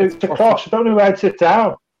remember, it's a cross. I don't know where to sit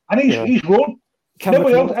down, and he's run.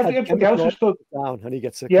 Everybody else has stood down, and he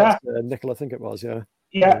gets a nickel, I think it was.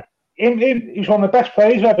 He's one of the best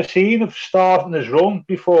players I've ever seen of starting his run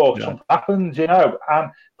before something happens,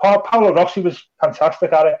 And Paolo Rossi was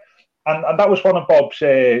fantastic at it, and that was one of Bob's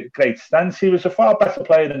great strengths. He was a far better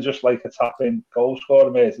player than just like a tapping goal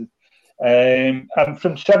scorer, mate. And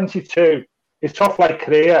from 72, his top flight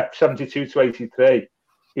career, 72 to 83,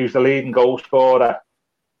 he was the leading goal scorer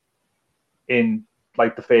in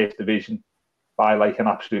like the First Division by like an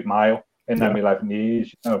absolute mile in them 11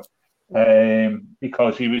 years,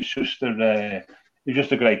 because he was just a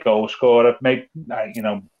great goal scorer. Maybe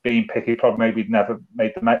being picky, probably maybe never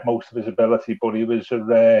made the most of his ability, but he was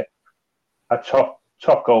a top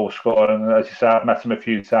top goal scorer, and as you said, I've met him a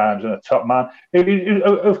few times, and a top man.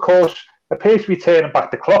 Of course, appears to be turning back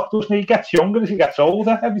the clock, doesn't he? He gets younger as he gets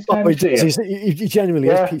older every time you see him. He genuinely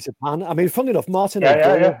is Peter Pan. I mean, funnily enough, Martin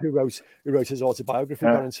O'Donnell, who wrote his autobiography,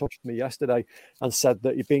 got in touch with me yesterday and said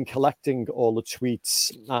that he'd been collecting all the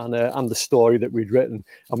tweets and the story that we'd written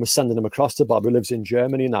and was sending them across to Bob, who lives in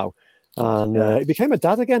Germany now. And he became a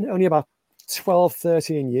dad again only about 12,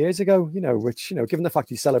 13 years ago, which, given the fact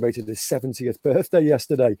he celebrated his 70th birthday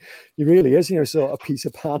yesterday, he really is, sort of Peter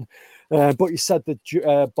Pan. But he said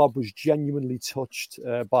that Bob was genuinely touched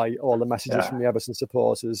by all the messages from the Everton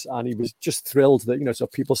supporters, and he was just thrilled that, so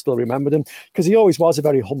people still remembered him, because he always was a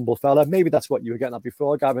very humble fella. Maybe that's what you were getting at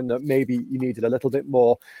before, Gavin, that maybe he needed a little bit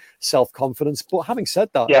more self-confidence. But having said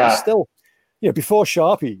that, he's still... before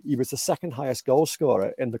Sharpie, he was the second highest goal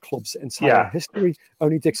scorer in the club's entire history.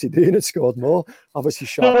 Only Dixie Dean had scored more. Obviously,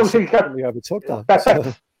 Sharpie overtook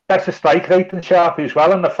that. That's a strike rate than Sharpie as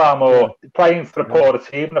well, and the far more playing for a poorer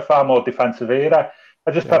team in a far more defensive era.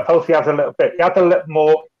 I just felt he had a little bit. He had a little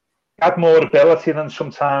more. Had more ability than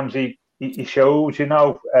sometimes he showed.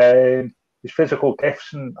 His physical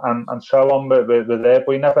gifts and so on were there,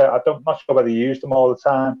 but he never. I'm not sure whether he used them all the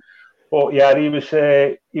time. But yeah, he was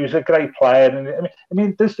a great player, and I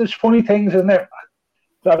mean, there's funny things, isn't it?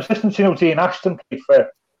 I was listening to Dean Ashton play for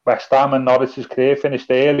West Ham, and Norris's career finished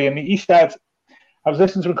early, and he said, I was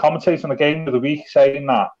listening to him commentate on the game of the week, saying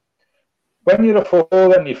that when you're a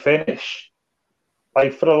footballer and you finish,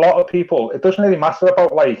 like for a lot of people, it doesn't really matter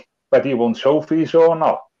about like whether you won trophies or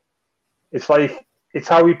not. It's like it's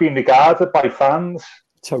how you've been regarded by fans.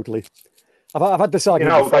 Totally. I've had this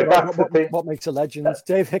argument. What makes a legend?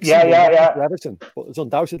 Dave Hickson, for Everton, but it's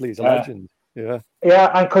undoubtedly he's a legend. Yeah,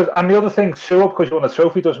 and the other thing too, because you won a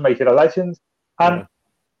trophy doesn't make it a legend. And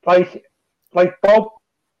like Bob,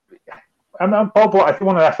 Bob, I think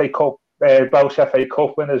won an FA Cup, Welsh FA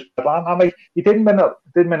Cup winners, and like he didn't win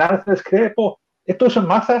anything in his career, but it doesn't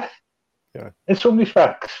matter. Yeah, in some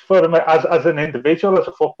respects, for him as an individual, as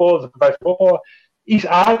a footballer, as a professional footballer, he's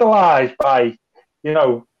idolised by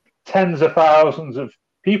tens of thousands of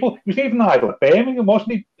people. He was even idol at Birmingham,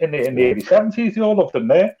 wasn't he? In the early 70s, they all loved him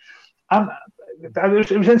there. And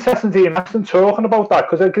it was interesting to hear Aston talking about that,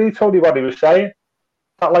 because I agree totally what he was saying.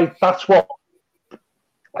 That that's what,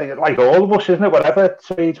 like all of us, isn't it? Whatever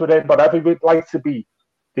stage we're in, whatever we'd like to be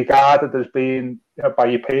regarded as being, by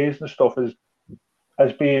your peers and stuff,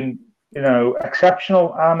 as being,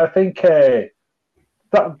 exceptional. And I think that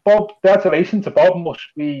Bob, the adulation to Bob must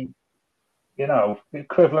be,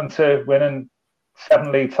 equivalent to winning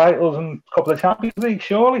 7 league titles and a couple of Champions League,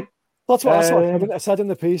 surely. That's what I said in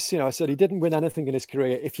the piece. I said he didn't win anything in his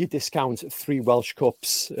career if you discount 3 Welsh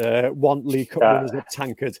Cups, 1 League Cup winners at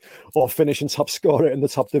Tankard, or finishing top scorer in the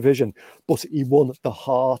top division. But he won the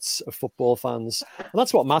hearts of football fans, and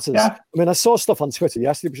that's what matters. Yeah. I mean, I saw stuff on Twitter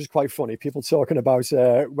yesterday, which is quite funny. People talking about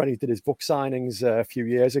when he did his book signings a few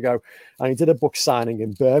years ago, and he did a book signing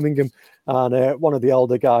in Birmingham, and one of the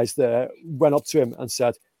elder guys there went up to him and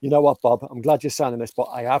said, "You know what, Bob, I'm glad you're signing this, but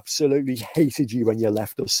I absolutely hated you when you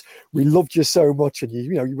left us. We loved you so much, and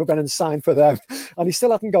you went and signed for them." And he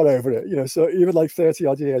still hadn't got over it, so even like 30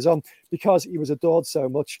 odd years on, because he was adored so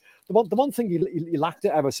much. The one thing he lacked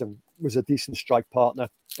at Everton was a decent strike partner.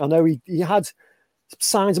 I know he had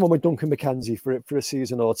signs him on with Duncan McKenzie for a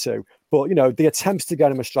season or two, but the attempts to get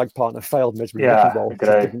him a strike partner failed miserably. It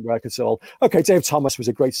didn't work at all. Okay, Dave Thomas was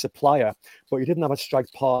a great supplier, but he didn't have a strike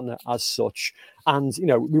partner as such. And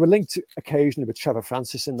we were linked occasionally with Trevor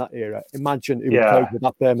Francis in that era. Imagine who played with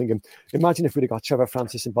that Birmingham. Imagine if we'd have got Trevor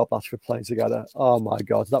Francis and Bob Latchford playing together. Oh my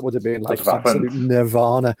God, that would have been like absolute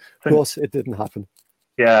nirvana. Of course, it didn't happen.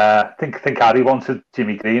 Yeah, I think Harry wanted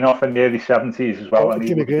Jimmy Greenough in the early 70s as well.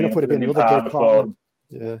 Jimmy Greenough would have been another good partner.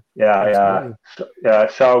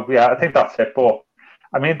 So I think that's it. But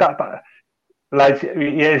I mean that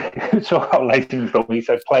talk about legends, but we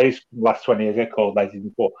said players in the last 20 years get called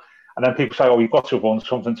legends, and then people say, "Oh, you've got to have won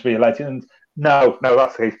something to be a legend." No,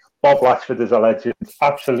 that's the case. Bob Latchford is a legend,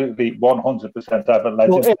 absolutely 100% ever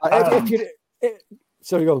legend. Well,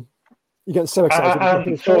 sorry, go. You get so excited.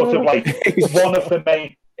 And sort of like one of the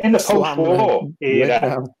main in the post-war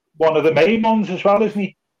era, one of the main ones as well, isn't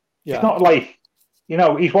he? Yeah. It's not like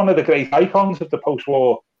he's one of the great icons of the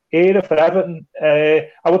post-war era for Everton. I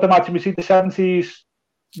would imagine we see the 70s,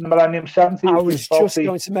 the millennium 70s. I was just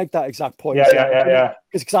going to make that exact point. Yeah.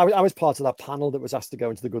 Because I was part of that panel that was asked to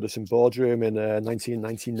go into the Goodison boardroom in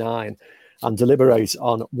 1999 and deliberate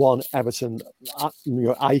on one Everton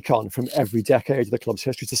icon from every decade of the club's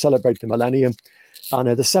history to celebrate the millennium. And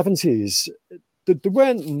the 70s, there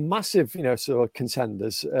weren't massive, sort of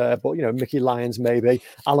contenders, but, Mickey Lyons maybe,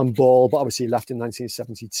 Alan Ball, but obviously he left in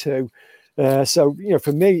 1972. So,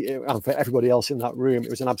 for me and for everybody else in that room, it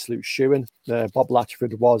was an absolute shoo-in. Bob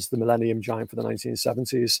Latchford was the Millennium Giant for the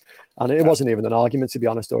 1970s. And it wasn't even an argument, to be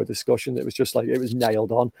honest, or a discussion. It was just like, it was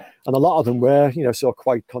nailed on. And a lot of them were, sort of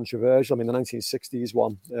quite controversial. I mean, the 1960s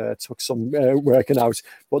one took some working out,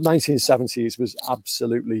 but 1970s was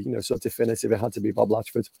absolutely, sort of definitive. It had to be Bob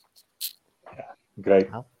Latchford. Yeah, great.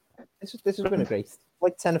 Wow. This has been a great,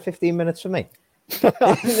 like 10 or 15 minutes for me.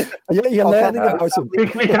 You're learning about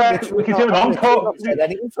it. We can do an encore.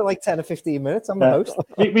 Anything for like 10 or 15 minutes. I'm the host.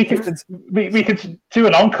 We can do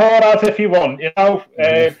an encore as if you want.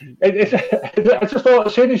 I just thought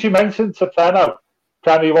as soon as you mentioned Soprano,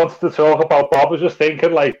 Danny wanted to talk about Bob, I was just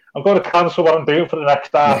thinking, like, I'm going to cancel what I'm doing for the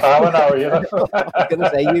next half hour now. I was going to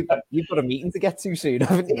say, you've got a meeting to get to soon,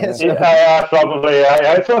 haven't you? Yeah, probably.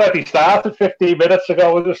 Yeah. It's already started 15 minutes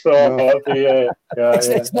ago. I just thought,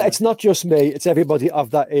 it's not just me; it's everybody of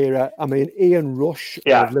that era. I mean, Ian Rush,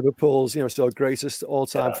 of Liverpool's, sort of greatest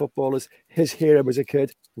all-time footballers. His hero as a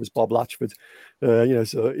kid was Bob Latchford.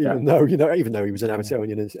 So even though he was an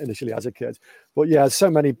Evertonian initially as a kid, but so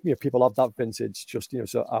many people of that vintage just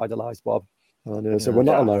sort of idolized Bob, and so we're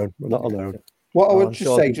not alone. We're not alone. What I would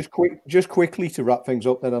just say, just quickly to wrap things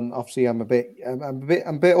up, then obviously I'm a bit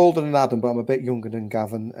older than Adam, but I'm a bit younger than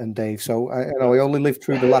Gavin and Dave. So I only lived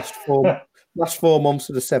through the last 4 months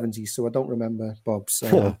of the 70s, so I don't remember Bob's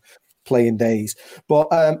playing days. But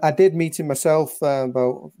I did meet him myself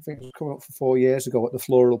about, I think it was coming up for 4 years ago at the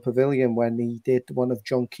Floral Pavilion when he did one of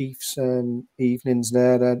John Keefe's evenings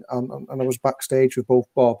there, and I was backstage with both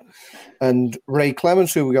Bob and Ray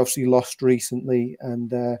Clemence, who we obviously lost recently,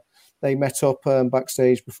 and they met up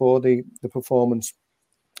backstage before the performance,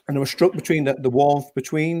 and I was struck between the warmth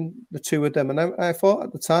between the two of them, and I thought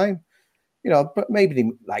at the time, but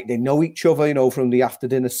maybe they know each other, from the after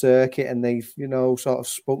dinner circuit, and they've, sort of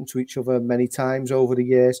spoken to each other many times over the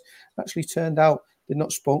years. Actually turned out they'd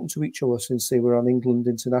not spoken to each other since they were on England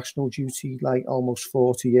international duty, like almost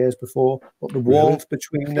 40 years before. But the warmth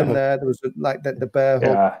between them there was like the bear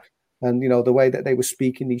hug, and, the way that they were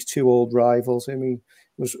speaking, these two old rivals, I mean,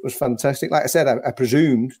 was fantastic. Like I said, I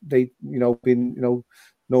presumed they'd, been,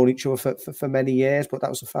 known each other for many years, but that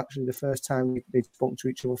was actually the first time they'd spoken to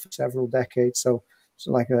each other for several decades. So it's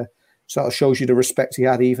like a sort of shows you the respect he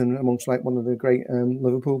had even amongst like one of the great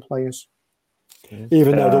Liverpool players.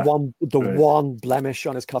 Even though the one blemish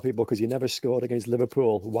on his copybook is he never scored against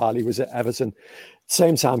Liverpool while he was at Everton.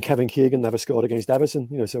 Same time, Kevin Keegan never scored against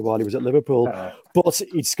Everton, so while he was at Liverpool. But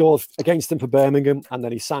he'd scored against them for Birmingham, and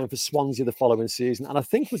then he signed for Swansea the following season. And I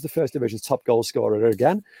think was the First Division's top goal scorer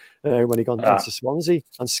again when he got into Swansea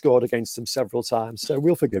and scored against them several times. So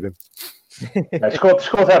we'll forgive him. He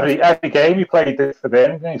scored every game he played for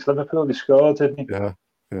Birmingham against Liverpool. He scored, didn't he?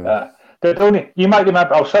 Yeah. You might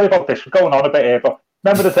remember, sorry about this, we're going on a bit here, but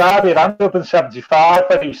remember the derby at Anfield in 75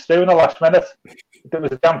 when he was through in the last minute? There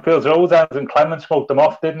was a Anfield Road and Clement smoked them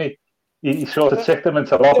off, didn't he? He sort of tricked him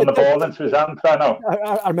into lobbing the ball into his hand.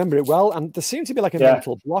 I remember it well, and there seemed to be like a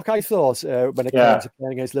mental block, I thought, when it came to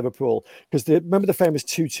playing against Liverpool, because remember the famous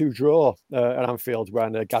 2-2 draw at Anfield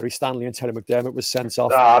when Gary Stanley and Terry McDermott was sent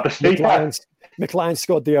off. McLean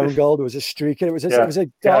scored the own goal. There was a streak, and it was a derby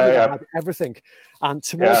that had everything. And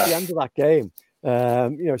towards the end of that game,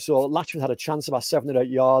 so Latchford had a chance about 7 or 8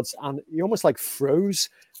 yards, and he almost like froze.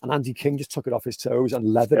 And Andy King just took it off his toes and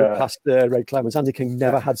leathered it past Ray Clemence. Andy King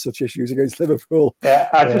never had such issues against Liverpool.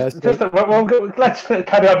 Let's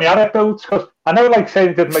carry on the anecdotes, because I know, like, saying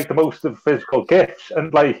he didn't make the most of physical gifts,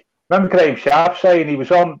 and like, remember Graham Sharp saying he was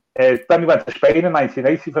on when he went to Spain in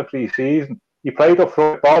 1980 for pre-season. He played up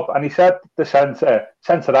front, Bob, and he said the centre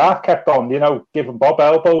half kept on, giving Bob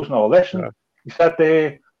elbows and all this. And he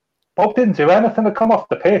said Bob didn't do anything to come off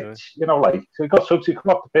the pitch, so he got something to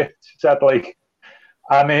come off the pitch. He said, like.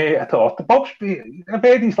 And I thought,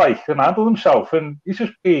 he's like, can handle himself, and he's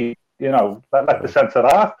just be, let the centre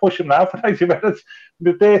half push him now for 90 minutes.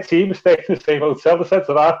 Their team was staying in the same hotel. The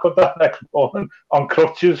centre half got that next morning on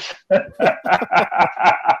crutches. Bob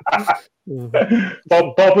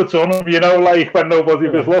had done him, like when nobody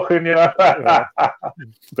was looking,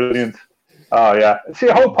 Brilliant. Oh, yeah. See,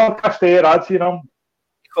 a whole podcast here, ads,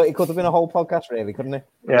 It could have been a whole podcast, really, couldn't it?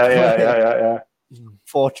 Yeah.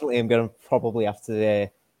 Fortunately, I'm going to probably have to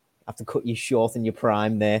cut you short in your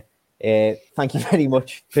prime there. Thank you very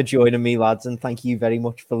much for joining me, lads, and thank you very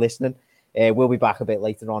much for listening. We'll be back a bit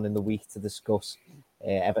later on in the week to discuss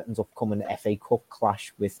Everton's upcoming FA Cup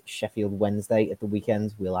clash with Sheffield Wednesday at the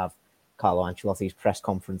weekend. We'll have Carlo Ancelotti's press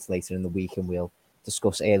conference later in the week, and we'll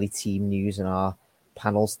discuss early team news and our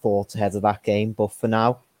panel's thoughts ahead of that game. But for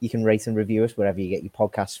now, you can rate and review us wherever you get your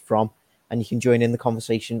podcasts from. And you can join in the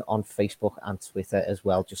conversation on Facebook and Twitter as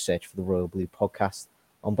well. Just search for the Royal Blue Podcast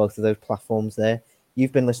on both of those platforms there.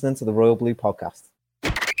 You've been listening to the Royal Blue Podcast.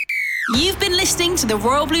 You've been listening to the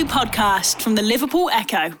Royal Blue Podcast from the Liverpool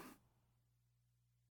Echo.